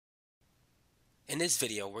In this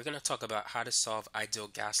video, we're going to talk about how to solve ideal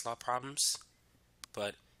gas law problems,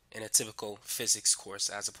 but in a typical physics course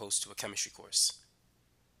as opposed to a chemistry course.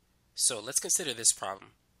 So let's consider this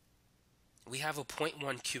problem. We have a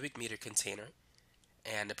 0.1 cubic meter container,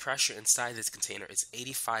 and the pressure inside this container is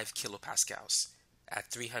 85 kilopascals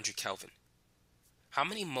at 300 Kelvin. How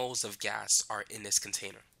many moles of gas are in this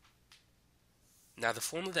container? Now the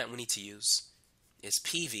formula that we need to use is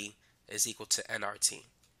PV is equal to nRT.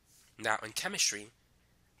 Now in chemistry,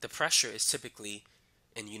 the pressure is typically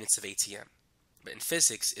in units of ATM, but in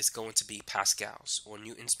physics it's going to be pascals or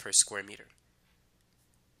newtons per square meter.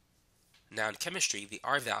 Now in chemistry, the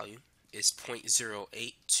R value is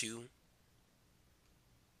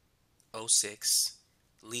 0.08206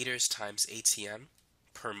 liters times ATM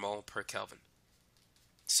per mole per Kelvin.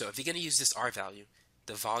 So if you're going to use this R value,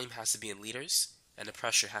 the volume has to be in liters and the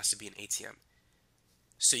pressure has to be in ATM.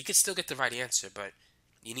 So you could still get the right answer, but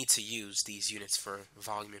you need to use these units for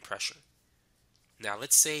volume and pressure. Now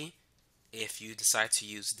let's say if you decide to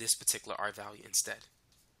use this particular R value instead,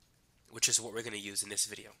 which is what we're going to use in this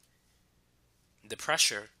video. The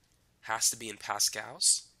pressure has to be in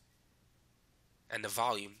pascals and the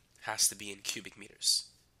volume has to be in cubic meters.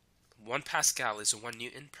 1 pascal is 1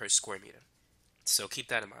 newton per square meter, so keep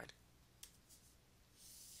that in mind.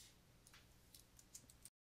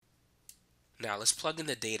 Now let's plug in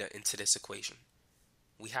the data into this equation.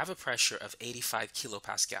 We have a pressure of 85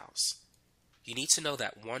 kilopascals. You need to know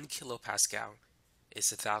that 1 kilopascal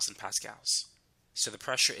is 1,000 pascals. So the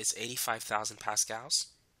pressure is 85,000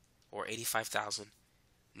 pascals, or 85,000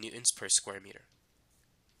 newtons per square meter.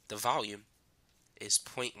 The volume is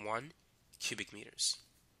 0.1 cubic meters.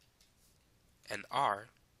 And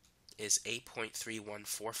R is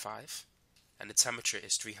 8.3145, and the temperature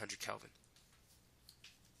is 300 Kelvin.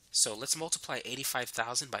 So let's multiply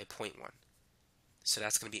 85,000 by 0.1. So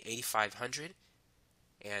that's going to be 8,500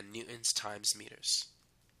 and newtons times meters.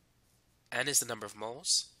 N is the number of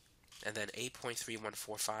moles, and then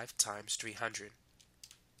 8.3145 times 300.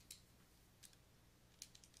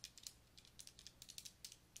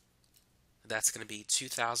 That's going to be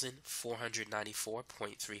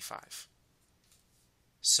 2,494.35.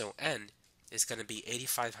 So N is going to be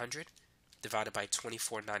 8,500 divided by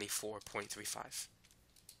 2,494.35.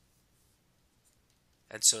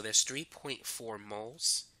 And so there's 3.4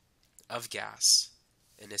 moles of gas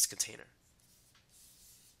in this container.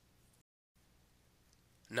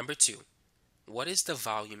 Number 2, what is the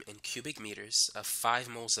volume in cubic meters of 5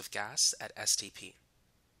 moles of gas at STP?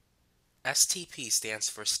 STP stands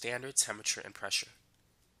for standard temperature and pressure.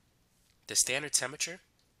 The standard temperature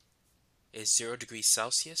is 0 degrees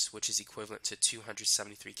Celsius, which is equivalent to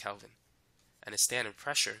 273 Kelvin. And the standard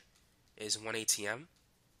pressure is 1 atm,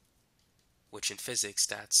 which in physics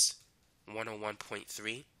that's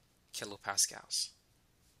 101.3 kilopascals.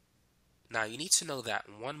 Now you need to know that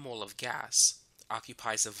 1 mole of gas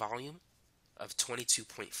occupies a volume of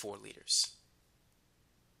 22.4 liters.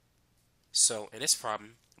 So in this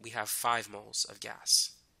problem, we have 5 moles of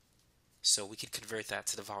gas. So we could convert that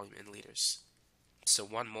to the volume in liters. So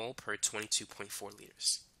 1 mole per 22.4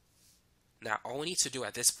 liters. Now all we need to do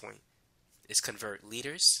at this point is convert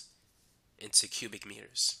liters into cubic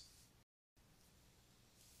meters.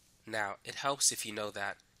 Now it helps if you know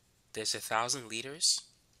that there's 1,000 liters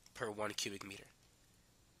per 1 cubic meter.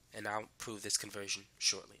 And I'll prove this conversion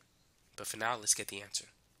shortly. But for now, let's get the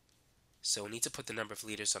answer. So we need to put the number of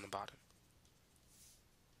liters on the bottom.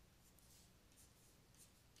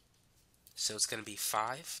 So it's going to be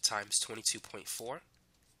 5 times 22.4,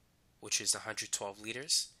 which is 112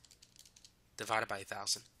 liters, divided by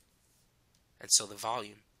 1,000. And so the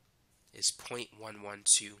volume is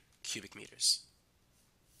 0.112 cubic meters.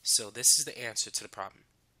 So this is the answer to the problem.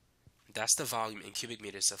 That's the volume in cubic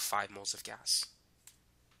meters of 5 moles of gas.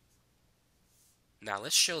 Now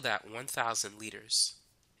let's show that 1,000 liters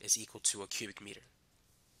is equal to a cubic meter.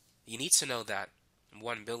 You need to know that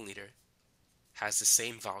 1 milliliter has the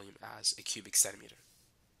same volume as a cubic centimeter.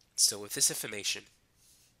 So with this information,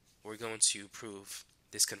 we're going to prove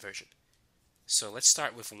this conversion. So let's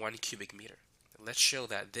start with 1 cubic meter. Let's show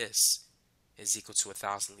that this is equal to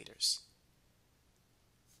 1,000 liters.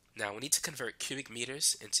 Now we need to convert cubic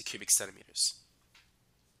meters into cubic centimeters.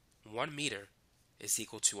 1 meter is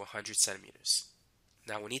equal to 100 centimeters.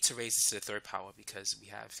 Now we need to raise this to the 3rd power because we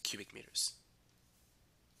have cubic meters.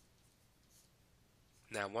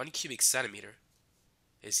 Now 1 cubic centimeter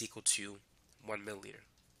is equal to 1 milliliter.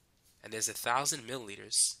 And there's 1,000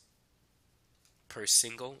 milliliters per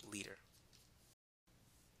single liter.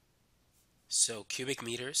 So cubic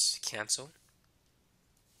meters cancel.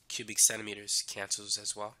 Cubic centimeters cancels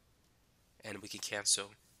as well. And we can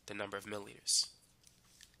cancel the number of milliliters.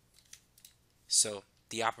 So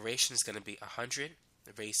the operation is going to be 100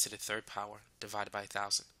 raised to the third power divided by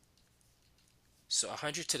 1,000. So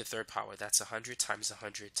 100 to the third power, that's 100 times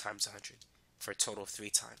 100 times 100 for a total of 3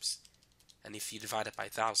 times. And if you divide it by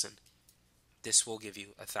 1,000, this will give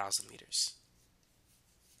you 1,000 liters.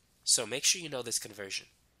 So make sure you know this conversion.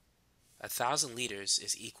 1,000 liters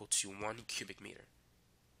is equal to 1 cubic meter.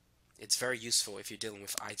 It's very useful if you're dealing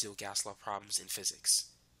with ideal gas law problems in physics.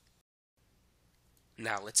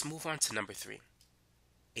 Now let's move on to number 3.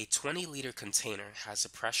 A 20-liter container has a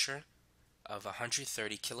pressure of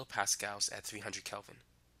 130 kilopascals at 300 Kelvin.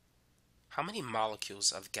 How many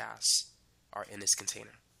molecules of gas are in this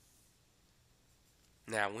container?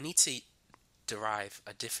 Now we need to derive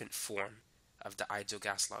a different form of the ideal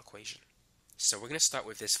gas law equation. So we're going to start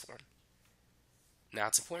with this form. Now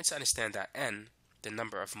it's important to understand that N, the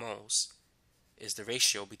number of moles, is the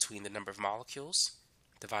ratio between the number of molecules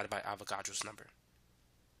divided by Avogadro's number.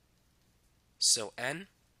 So N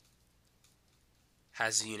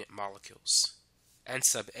has the unit molecules. N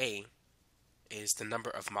sub A is the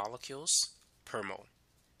number of molecules per mole.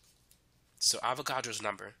 So Avogadro's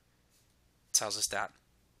number tells us that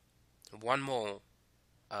 1 mole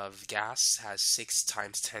of gas has 6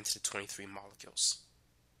 times 10 to the 23 molecules.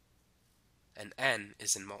 And N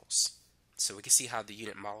is in moles. So we can see how the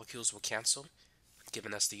unit molecules will cancel,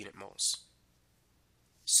 giving us the unit moles.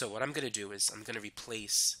 So what I'm going to do is I'm going to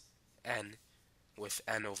replace N with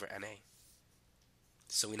N over NA.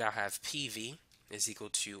 So we now have PV is equal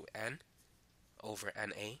to N over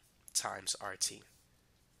NA times RT.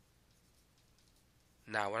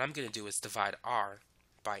 Now what I'm going to do is divide R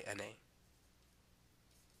by NA.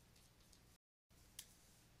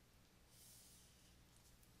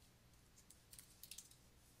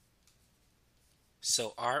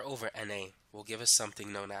 So R over NA will give us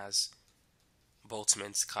something known as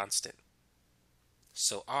Boltzmann's constant.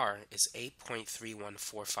 So R is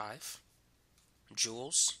 8.3145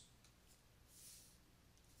 joules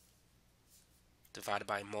divided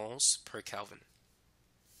by moles per Kelvin.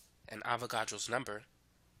 And Avogadro's number,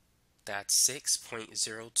 that's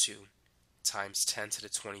 6.02 times 10 to the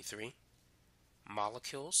 23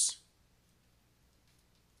 molecules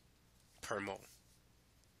per mole.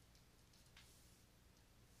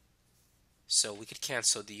 So we could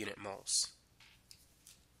cancel the unit moles.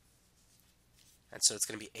 And so it's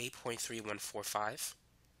going to be 8.3145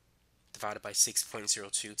 divided by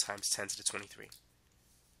 6.02 times 10 to the 23.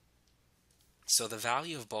 So the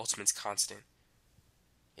value of Boltzmann's constant,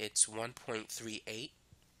 it's 1.38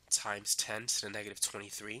 times 10 to the negative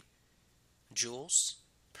 23 joules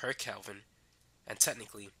per Kelvin, and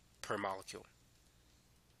technically per molecule.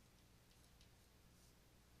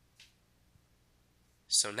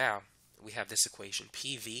 So now we have this equation.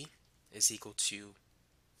 PV is equal to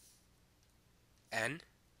N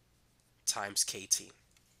times KT.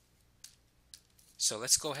 So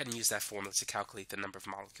let's go ahead and use that formula to calculate the number of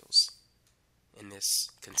molecules in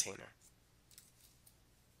this container.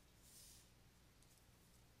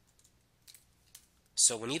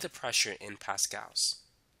 So we need the pressure in pascals.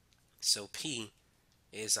 So P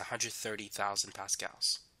is 130,000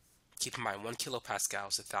 pascals. Keep in mind 1 kilopascal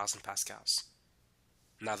is 1,000 pascals.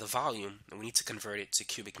 Now the volume, we need to convert it to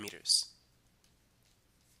cubic meters.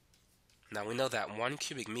 Now we know that 1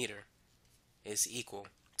 cubic meter is equal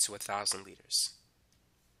to 1,000 liters.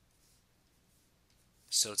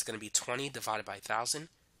 So it's going to be 20 divided by 1,000,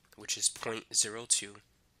 which is 0.02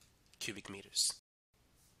 cubic meters.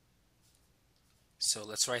 So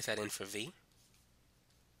let's write that in for V.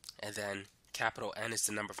 And then capital N is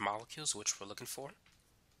the number of molecules, which we're looking for,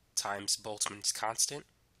 times Boltzmann's constant,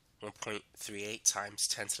 1.38 times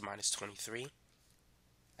 10 to the minus 23.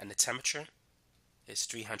 And the temperature is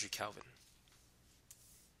 300 Kelvin.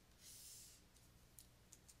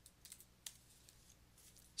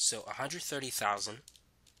 So 130,000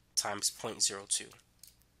 times 0.02.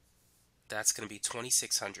 That's going to be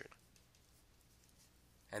 2,600.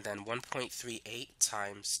 And then 1.38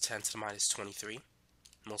 times 10 to the minus 23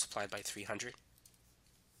 multiplied by 300.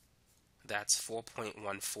 That's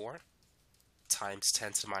 4.14 times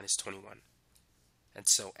 10 to the minus 21. And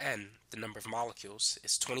so N, the number of molecules,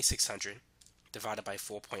 is 2,600 divided by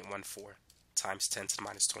 4.14 times 10 to the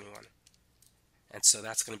minus 21. And so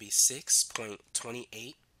that's going to be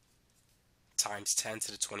 6.28 times 10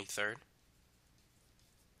 to the 23rd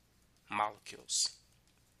molecules.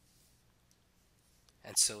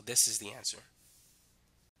 And so this is the answer.